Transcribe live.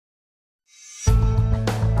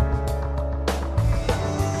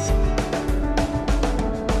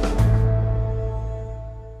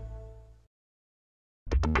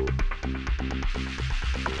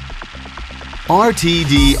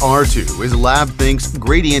RTD-R2 is Labthink's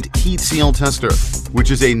gradient heat seal tester, which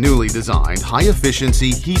is a newly designed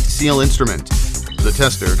high-efficiency heat seal instrument. The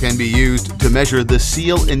tester can be used to measure the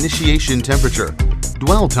seal initiation temperature,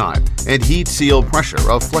 dwell time, and heat seal pressure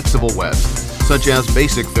of flexible webs, such as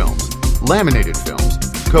basic films, laminated films,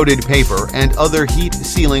 coated paper, and other heat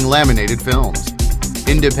sealing laminated films.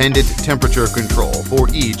 Independent temperature control for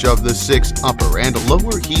each of the 6 upper and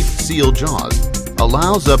lower heat seal jaws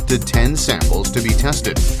allows up to 10 samples to be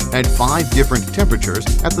tested at 5 different temperatures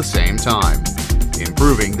at the same time,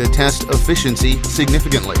 improving the test efficiency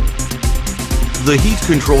significantly. The heat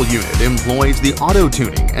control unit employs the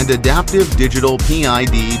auto-tuning and adaptive digital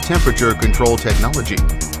P.I.D temperature control technology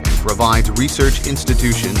and provides research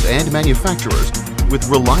institutions and manufacturers with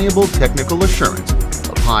reliable technical assurance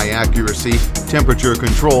of high-accuracy temperature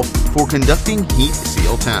control for conducting heat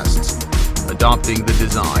seal tests. Adopting the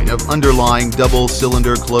design of underlying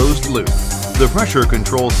double-cylinder closed loop, the pressure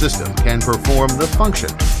control system can perform the function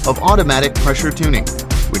of automatic pressure tuning,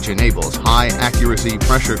 which enables high-accuracy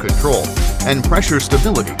pressure control and pressure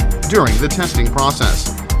stability during the testing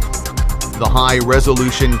process. The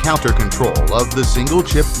high-resolution counter control of the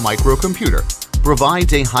single-chip microcomputer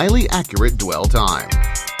provides a highly accurate dwell time.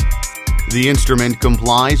 The instrument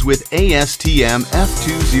complies with ASTM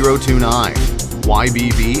F2029,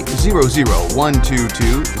 YBB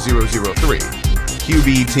 00122-003,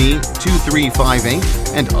 QBT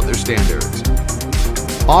 2358, and other standards.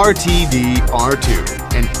 RTD-R2,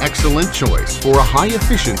 an excellent choice for a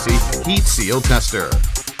high-efficiency heat seal tester.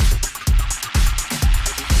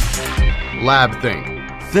 Labthink.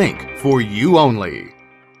 Think for you only.